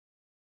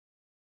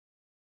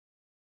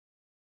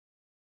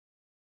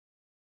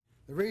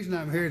The reason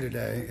I'm here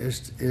today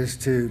is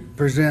to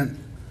present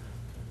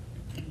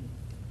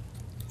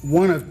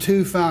one of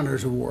two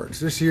Founders Awards.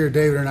 This year,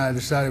 David and I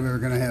decided we were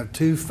going to have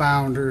two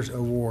Founders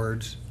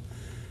Awards.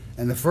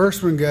 And the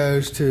first one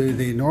goes to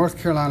the North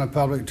Carolina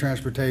Public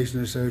Transportation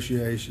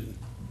Association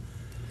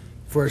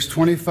for its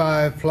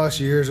 25-plus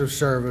years of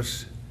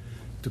service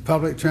to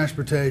public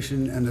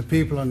transportation and the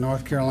people of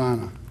North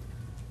Carolina.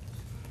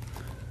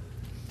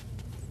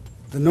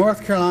 The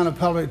North Carolina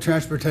Public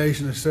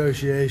Transportation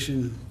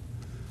Association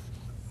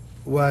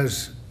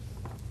was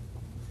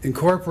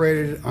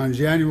incorporated on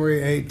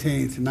January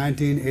 18th,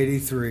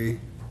 1983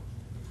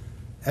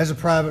 as a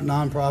private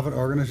nonprofit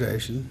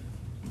organization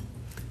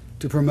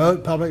to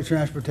promote public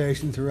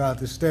transportation throughout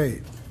the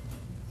state.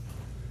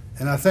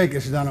 And I think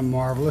it's done a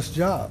marvelous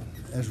job,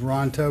 as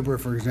Ron Tober,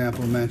 for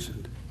example,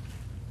 mentioned.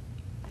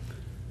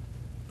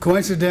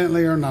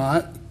 Coincidentally or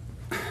not,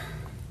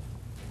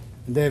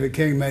 David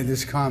King made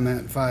this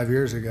comment 5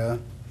 years ago,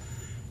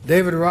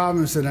 David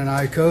Robinson and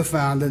I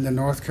co-founded the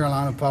North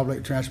Carolina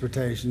Public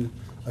Transportation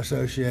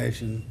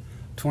Association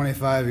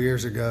 25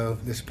 years ago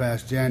this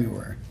past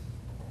January.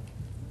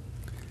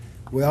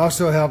 We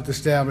also helped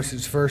establish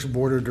its first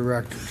board of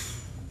directors.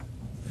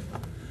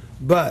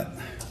 But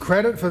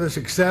credit for the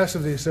success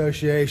of the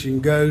association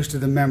goes to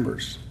the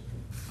members.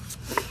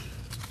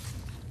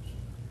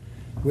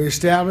 We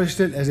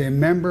established it as a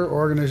member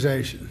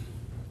organization.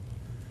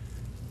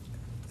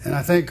 And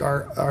I think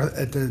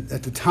at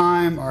the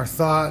time, our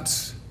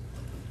thoughts,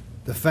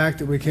 the fact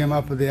that we came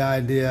up with the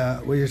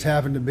idea, we just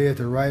happened to be at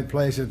the right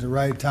place at the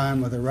right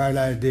time with the right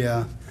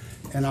idea.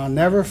 And I'll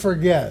never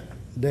forget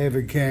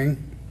David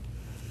King.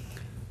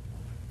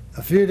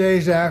 A few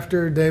days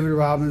after David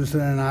Robinson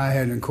and I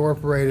had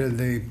incorporated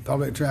the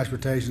Public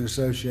Transportation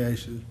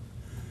Association,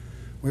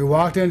 we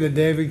walked into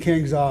David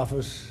King's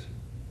office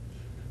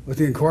with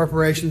the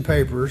incorporation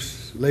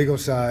papers, legal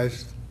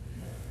sized,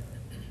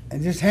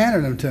 and just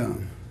handed them to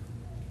him.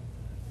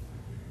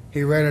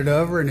 He read it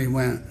over and he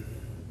went,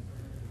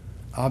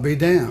 "I'll be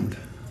damned."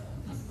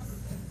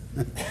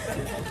 Remember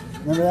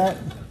that?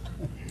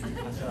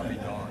 I'll be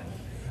darned.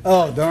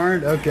 Oh,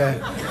 darned? Okay.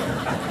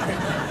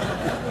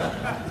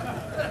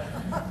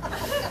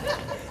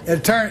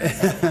 It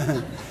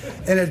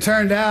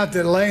turned out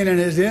that laying in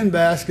his in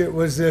basket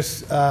was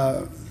this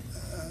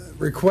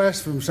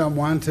request from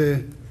someone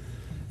to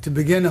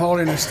begin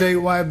holding a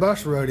statewide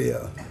bus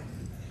rodeo.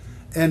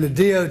 And the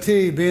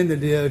DOT, being the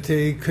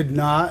DOT, could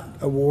not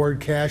award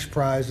cash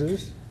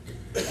prizes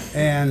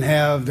and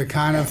have the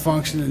kind of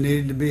function that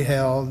needed to be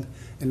held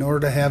in order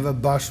to have a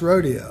bus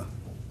rodeo.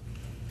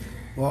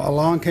 Well,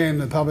 along came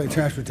the Public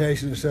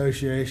Transportation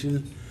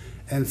Association,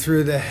 and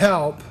through the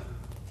help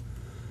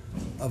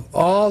of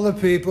all the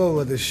people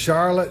with the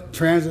Charlotte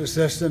transit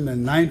system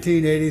in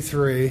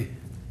 1983,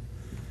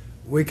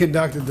 we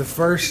conducted the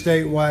first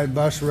statewide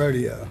bus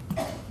rodeo.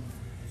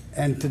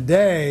 And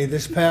today,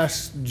 this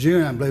past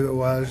June, I believe it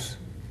was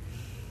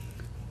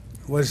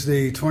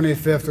the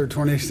 25th or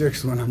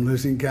 26th one, I'm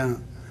losing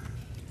count.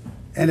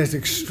 And it's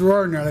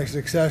extraordinarily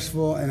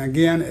successful, and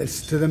again,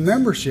 it's to the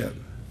membership.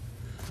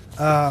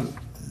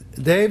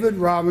 David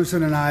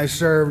Robinson and I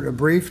served a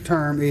brief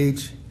term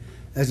each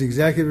as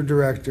executive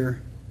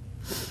director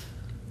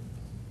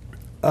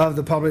of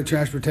the Public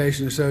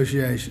Transportation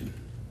Association.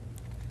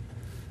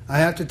 I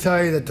have to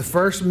tell you that the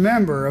first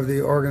member of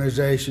the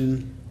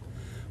organization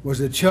was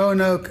the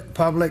Chonoke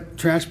Public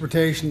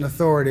Transportation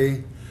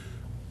Authority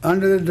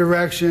under the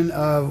direction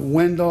of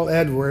Wendell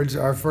Edwards,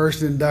 our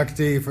first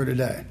inductee for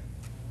today.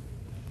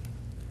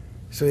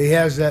 So he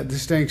has that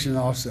distinction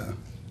also.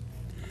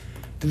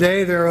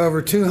 Today there are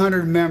over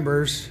 200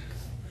 members,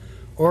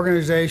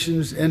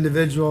 organizations,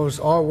 individuals,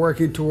 all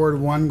working toward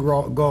one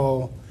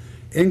goal: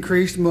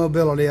 increased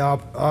mobility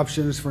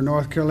options for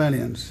North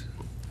Carolinians.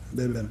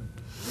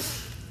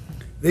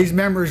 These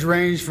members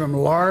range from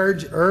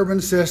large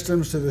urban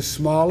systems to the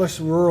smallest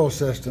rural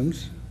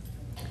systems,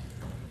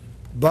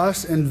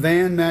 bus and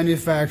van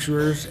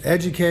manufacturers,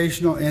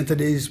 educational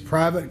entities,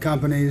 private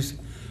companies,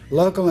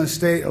 local and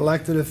state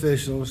elected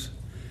officials,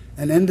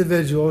 and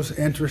individuals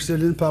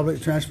interested in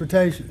public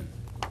transportation.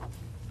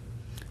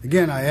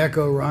 Again, I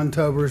echo Ron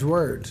Tober's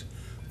words.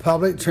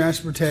 Public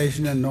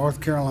transportation in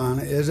North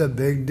Carolina is a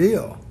big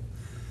deal,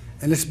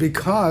 and it's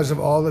because of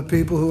all the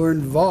people who are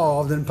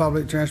involved in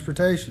public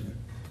transportation.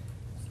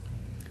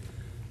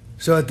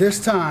 So at this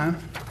time,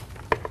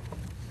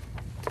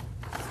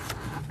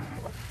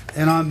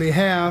 and on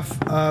behalf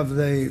of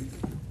the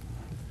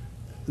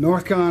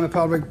North Carolina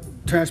Public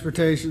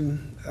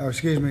Transportation,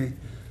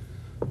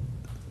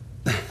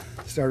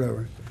 start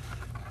over.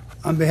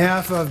 On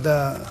behalf of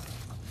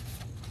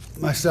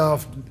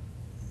myself,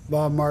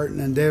 Bob Martin,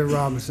 and David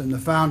Robinson, the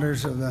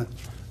founders of the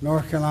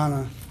North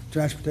Carolina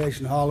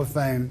Transportation Hall of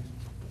Fame,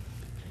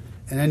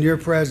 and in your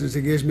presence,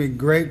 it gives me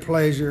great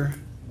pleasure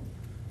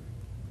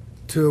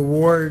to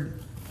award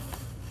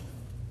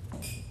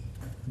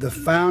the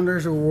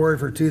Founders Award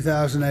for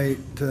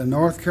 2008 to the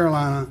North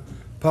Carolina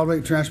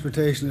Public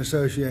Transportation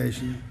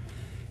Association.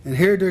 And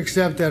here to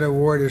accept that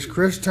award is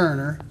Chris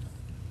Turner,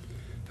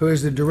 who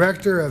is the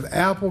director of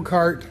Apple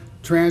Cart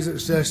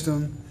Transit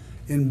System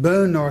in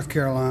Boone, North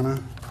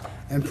Carolina,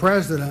 and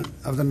president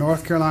of the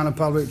North Carolina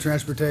Public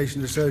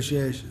Transportation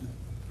Association.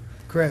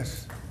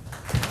 Chris.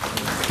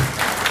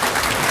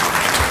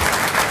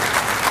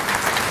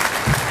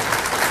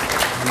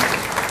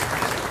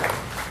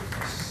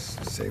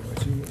 Say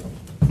what you will.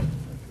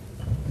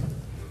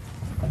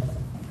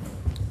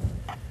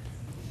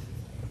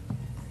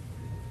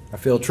 I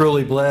feel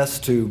truly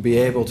blessed to be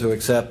able to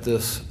accept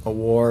this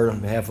award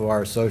on behalf of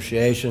our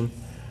association.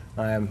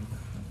 I am,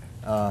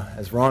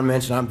 as Ron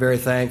mentioned, I'm very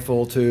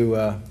thankful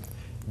to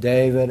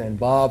David and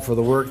Bob for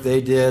the work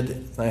they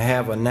did. They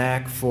have a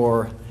knack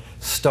for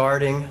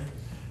starting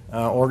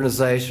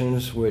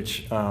organizations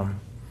which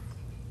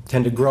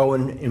tend to grow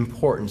in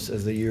importance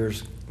as the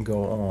years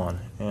go on.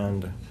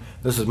 And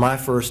this is my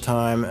first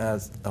time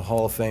at a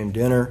Hall of Fame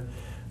dinner,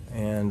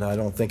 and I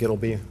don't think it'll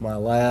be my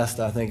last.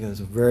 I think it's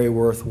a very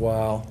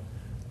worthwhile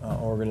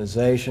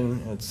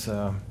organization. It's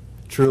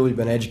truly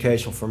been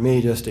educational for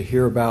me just to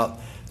hear about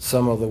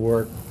some of the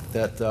work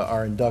that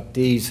our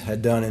inductees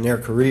had done in their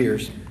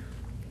careers.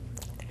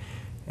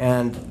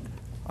 And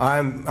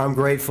I'm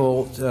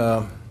grateful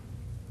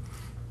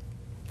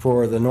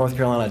for the North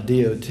Carolina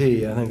DOT.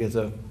 I think it's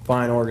a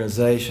fine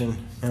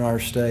organization in our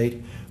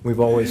state. We've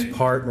always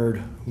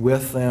partnered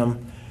with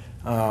them,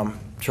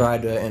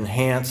 tried to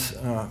enhance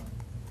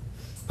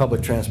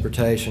public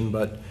transportation,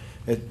 but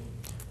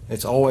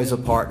it's always a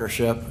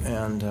partnership,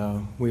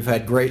 and we've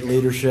had great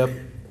leadership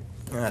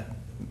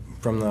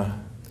from the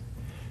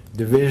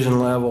division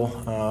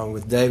level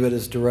with David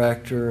as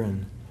director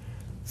and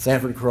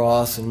Sanford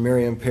Cross and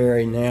Miriam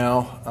Perry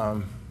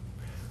now.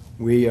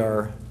 We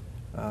are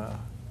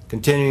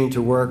continuing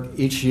to work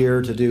each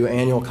year to do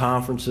annual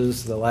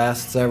conferences. The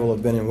last several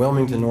have been in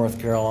Wilmington,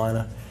 North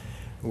Carolina,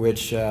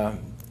 which are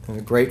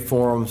great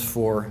forums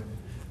for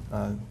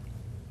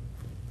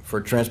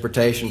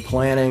transportation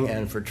planning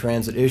and for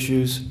transit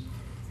issues.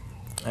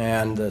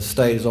 And the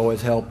state has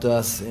always helped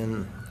us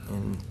in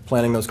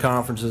planning those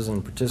conferences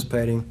and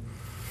participating.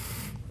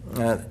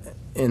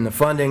 In the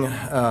funding,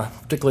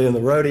 particularly in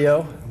the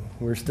rodeo,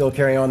 we're still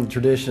carrying on the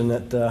tradition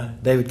that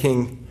David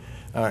King,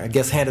 I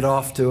guess, handed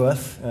off to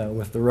us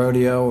with the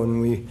rodeo,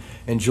 and we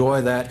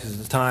enjoy that because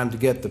it's time to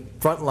get the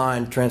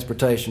frontline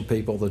transportation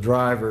people, the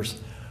drivers,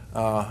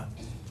 on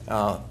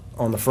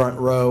the front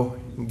row,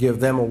 and give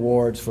them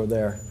awards for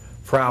their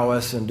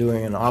prowess in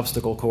doing an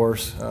obstacle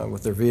course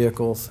with their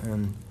vehicles,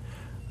 and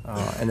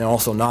then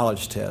also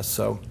knowledge tests.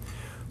 So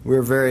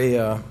we're very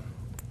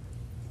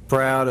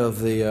proud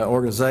of the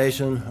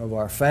organization, of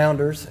our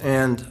founders,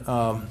 and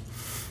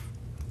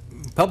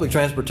public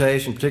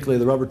transportation, particularly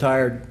the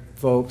rubber-tired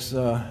folks,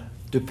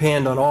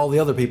 depend on all the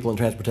other people in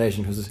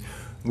transportation because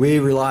we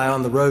rely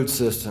on the road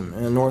system.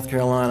 And North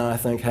Carolina, I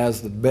think,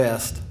 has the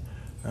best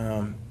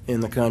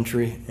in the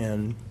country,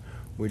 and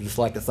we'd just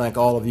like to thank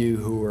all of you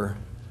who were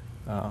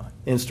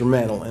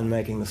instrumental in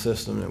making the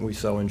system that we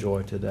so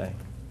enjoy today.